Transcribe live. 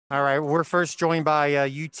All right, we're first joined by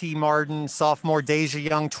UT Martin sophomore Deja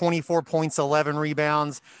Young, 24 points, 11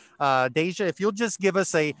 rebounds. Deja, if you'll just give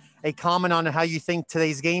us a comment on how you think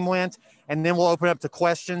today's game went, and then we'll open up to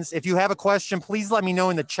questions. If you have a question, please let me know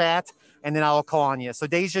in the chat, and then I'll call on you. So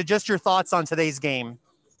Deja, just your thoughts on today's game.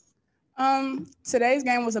 Today's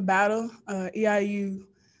game was a battle. EIU,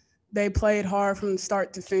 they played hard from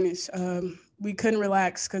start to finish. We couldn't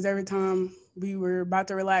relax because every time we were about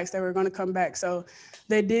to relax, they were going to come back. So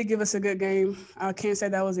they did give us a good game. I can't say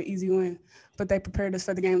that was an easy win, but they prepared us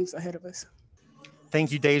for the games ahead of us.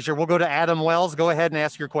 Thank you, Deja. We'll go to Adam Wells. Go ahead and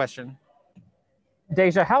ask your question.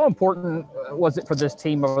 Deja, how important was it for this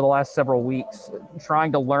team over the last several weeks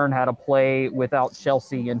trying to learn how to play without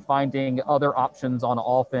Chelsea and finding other options on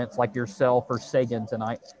offense like yourself or Sagan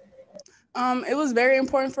tonight? It was very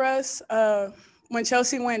important for us. When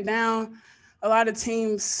Chelsea went down, a lot of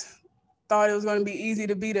teams thought it was going to be easy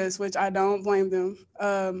to beat us, which I don't blame them.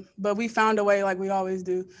 But we found a way like we always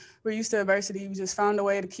do. We're used to adversity. We just found a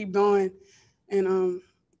way to keep going, and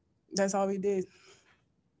that's all we did.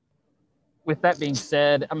 With that being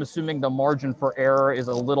said, I'm assuming the margin for error is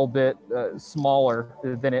a little bit smaller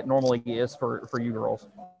than it normally is for you girls.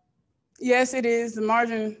 Yes, it is. The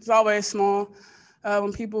margin is always small.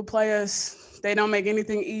 When people play us, they don't make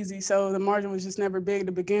anything easy, so the margin was just never big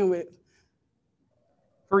to begin with.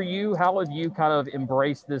 For you, how have you kind of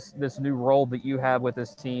embraced this new role that you have with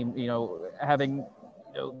this team, having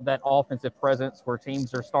that offensive presence where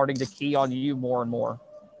teams are starting to key on you more and more?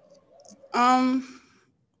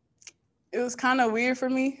 It was kind of weird for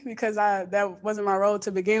me because that wasn't my role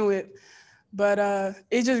to begin with. But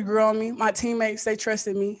it just grew on me. My teammates, they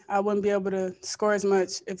trusted me. I wouldn't be able to score as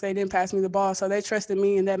much if they didn't pass me the ball. So they trusted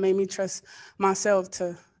me, and that made me trust myself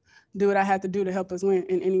to do what I had to do to help us win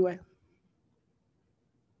in any way.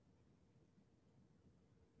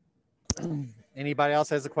 Anybody else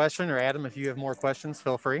has a question? Or Adam, if you have more questions,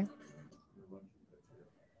 feel free.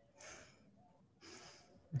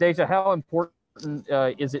 Deja, how important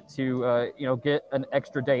is it to get an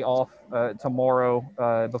extra day off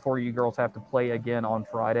tomorrow before you girls have to play again on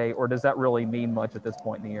Friday, or does that really mean much at this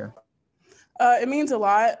point in the year? It means a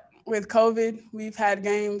lot. With COVID, we've had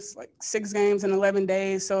games, like 6 games in 11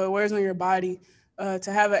 days, so it wears on your body.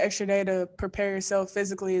 To have an extra day to prepare yourself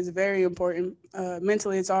physically is very important.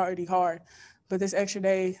 Mentally, it's already hard. But this extra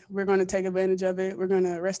day, we're going to take advantage of it. We're going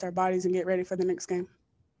to rest our bodies and get ready for the next game.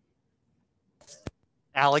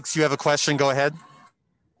 Alex, you have a question. Go ahead.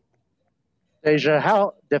 Deja,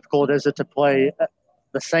 how difficult is it to play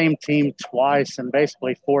the same team twice in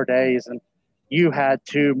basically 4 days? And you had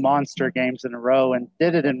 2 monster games in a row and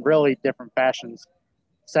did it in really different fashions.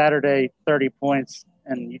 Saturday, 30 points,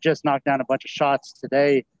 and you just knocked down a bunch of shots.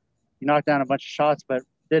 Today, you knocked down a bunch of shots, but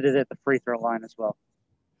did it at the free throw line as well.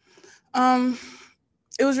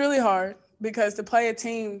 It was really hard because to play a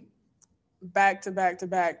team back to back to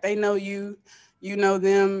back, they know you, you know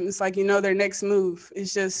them. It's like you know their next move.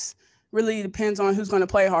 It's just really depends on who's going to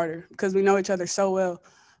play harder because we know each other so well.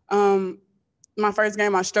 My first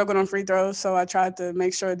game, I struggled on free throws, so I tried to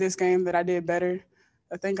make sure this game that I did better.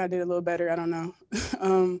 I think I did a little better. I don't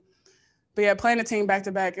know. But, yeah, playing a team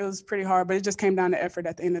back-to-back, it was pretty hard, but it just came down to effort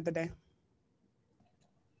at the end of the day.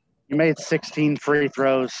 You made 16 free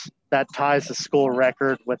throws. That ties the school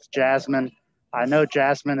record with Jasmine. I know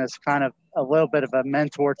Jasmine is kind of a little bit of a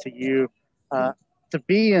mentor to you. To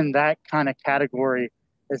be in that kind of category,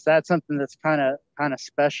 is that something that's kind of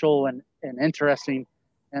special and interesting,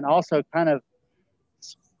 and also kind of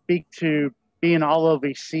speak to being all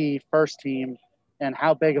OVC first team and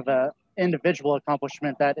how big of a individual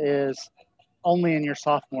accomplishment that is only in your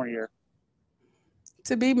sophomore year?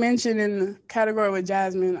 To be mentioned in the category with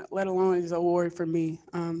Jasmine, let alone is an award for me.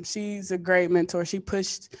 She's a great mentor. She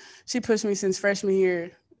pushed me since freshman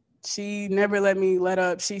year. She never let me let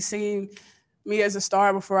up. She's seen me as a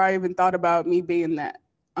star before I even thought about me being that.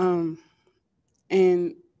 And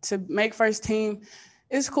to make first team,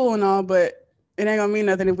 it's cool and all, but it ain't gonna mean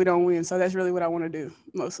nothing if we don't win. So that's really what I want to do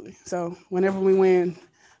mostly. So whenever we win,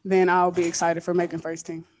 then I'll be excited for making first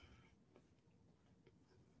team.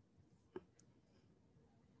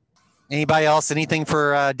 Anybody else? Anything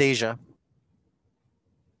for Deja?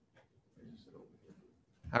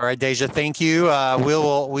 All right, Deja, thank you. We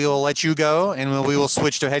will let you go, and we will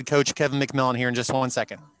switch to head coach Kevin McMillan here in just 1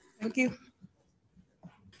 second. Thank you.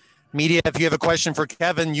 Media, if you have a question for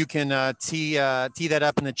Kevin, you can tee that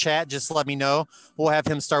up in the chat. Just let me know. We'll have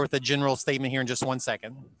him start with a general statement here in just 1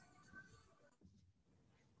 second.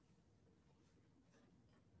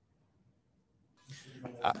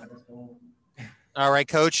 All right,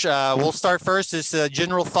 Coach. We'll start first. Just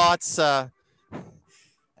general thoughts.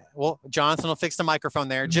 Well, Jonathan will fix the microphone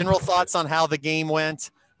there. General thoughts on how the game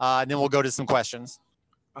went, and then we'll go to some questions.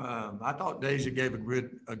 I thought Deja gave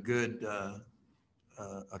a good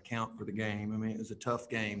account for the game. I mean, it was a tough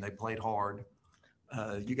game. They played hard.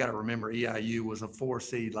 You got to remember, EIU was a 4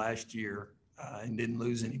 seed last year and didn't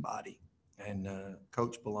lose anybody. And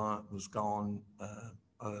Coach Ballant was gone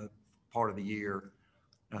part of the year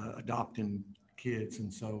adopting kids.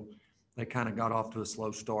 And so they kind of got off to a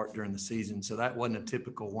slow start during the season. So that wasn't a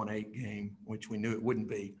typical 1-8 game, which we knew it wouldn't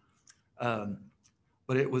be.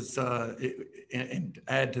 But it was, and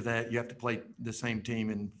add to that, you have to play the same team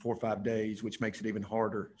in 4 or 5 days, which makes it even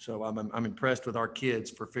harder. So I'm impressed with our kids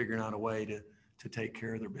for figuring out a way to take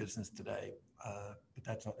care of their business today. But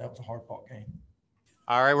that was a hard-fought game.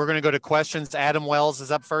 All right, we're going to go to questions. Adam Wells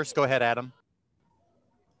is up first. Go ahead, Adam.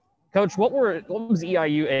 Coach, what was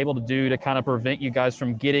EIU able to do to kind of prevent you guys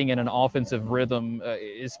from getting in an offensive rhythm,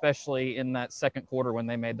 especially in that second quarter when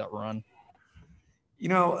they made that run? You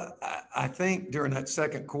know, I think during that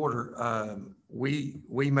second quarter, we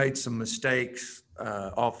made some mistakes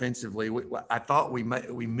offensively. I thought we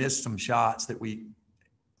missed some shots that we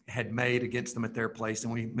had made against them at their place,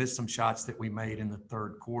 and we missed some shots that we made in the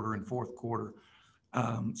third quarter and fourth quarter.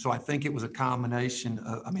 So I think it was a combination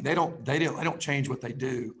of, I mean, they don't change what they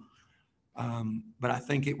do. But I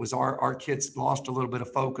think it was our kids lost a little bit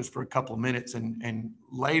of focus for a couple of minutes, and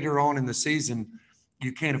later on in the season,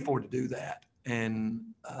 you can't afford to do that. And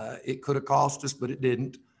it could have cost us, but it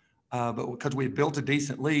didn't. But because we had built a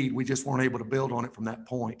decent lead, we just weren't able to build on it from that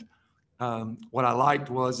point. What I liked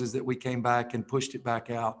is that we came back and pushed it back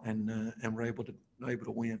out and were able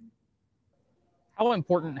to win. How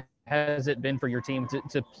important has it been for your team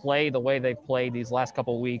to play the way they've played these last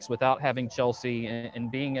couple of weeks without having Chelsea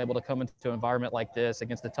and being able to come into an environment like this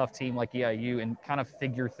against a tough team like EIU and kind of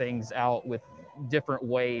figure things out with different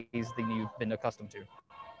ways than you've been accustomed to?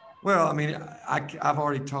 Well, I mean, I've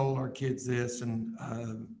already told our kids this, and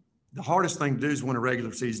the hardest thing to do is win a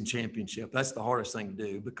regular season championship. That's the hardest thing to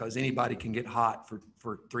do because anybody can get hot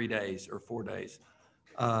for 3 days or 4 days.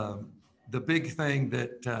 The big thing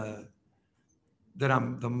that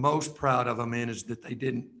I'm the most proud of them in is that they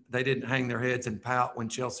didn't hang their heads and pout when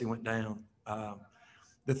Chelsea went down.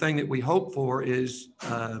 The thing that we hope for is,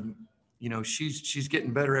 she's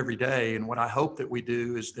getting better every day. And what I hope that we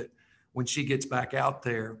do is that when she gets back out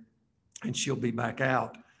there, and she'll be back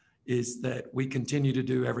out, is that we continue to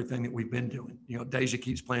do everything that we've been doing. You know, Deja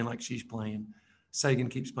keeps playing like she's playing. Sagan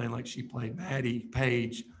keeps playing like she played. Maddie,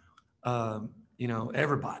 Paige,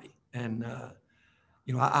 everybody. And,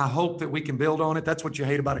 I hope that we can build on it. That's what you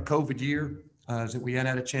hate about a COVID year, is that we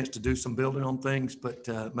hadn't had a chance to do some building on things, but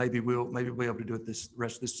maybe we'll be able to do it this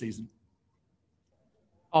rest of this season.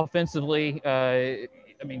 Offensively,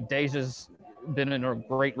 Deja's been in a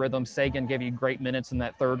great rhythm. Sagan gave you great minutes in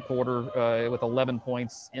that third quarter with 11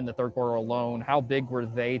 points in the third quarter alone. How big were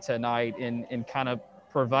they tonight in kind of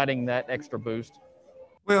providing that extra boost?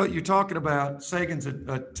 Well, you're talking about Sagan's a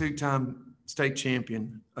 2-time state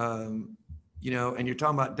champion, and you're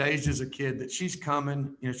talking about Deja's a kid that she's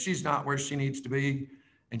coming. She's not where she needs to be,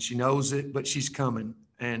 and she knows it, but she's coming.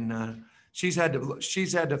 And she's had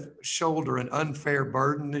to shoulder an unfair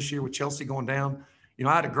burden this year with Chelsea going down.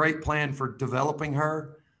 I had a great plan for developing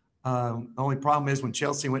her. The only problem is when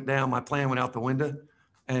Chelsea went down, my plan went out the window,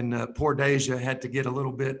 and poor Deja had to get a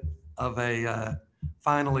little bit of a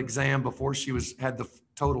final exam before she had the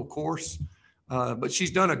total course. But she's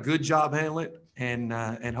done a good job handling it, and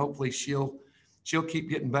hopefully she'll keep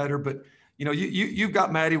getting better. But you've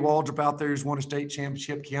got Maddie Waldrop out there who's won a state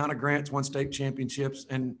championship. Kiana Grant's won state championships,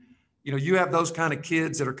 and you have those kind of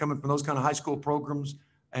kids that are coming from those kind of high school programs.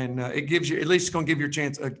 And it gives you, at least it's going to give your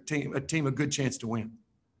team a good chance to win.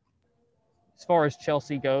 As far as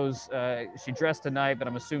Chelsea goes, she dressed tonight, but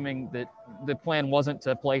I'm assuming that the plan wasn't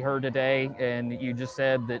to play her today. And you just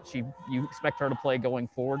said that you expect her to play going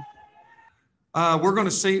forward. We're going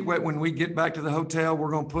to see when we get back to the hotel.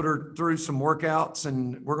 We're going to put her through some workouts,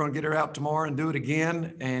 and we're going to get her out tomorrow and do it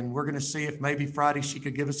again. And we're going to see if maybe Friday she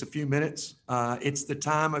could give us a few minutes. It's the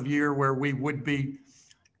time of year where we would be.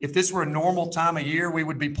 If this were a normal time of year, we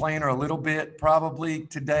would be playing her a little bit, probably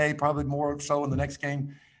today, probably more so in the next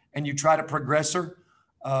game, and you try to progress her.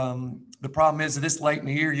 The problem is that this late in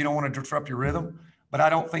the year, you don't want to disrupt your rhythm, but I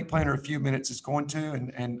don't think playing her a few minutes is going to,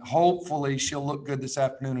 and hopefully she'll look good this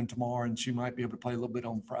afternoon and tomorrow, and she might be able to play a little bit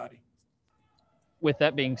on Friday. With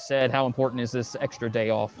that being said, how important is this extra day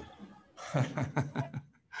off?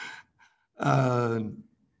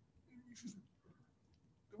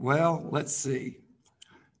 Well, let's see.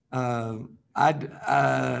 Don't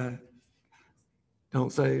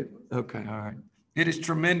say it. Okay. All right. It is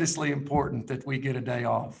tremendously important that we get a day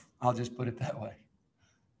off. I'll just put it that way.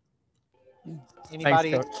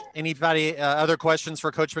 Anybody, Thanks, Coach. other questions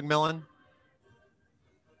for Coach McMillan?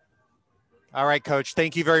 All right, Coach.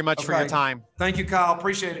 Thank you very much for your time. Thank you, Kyle.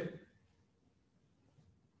 Appreciate it.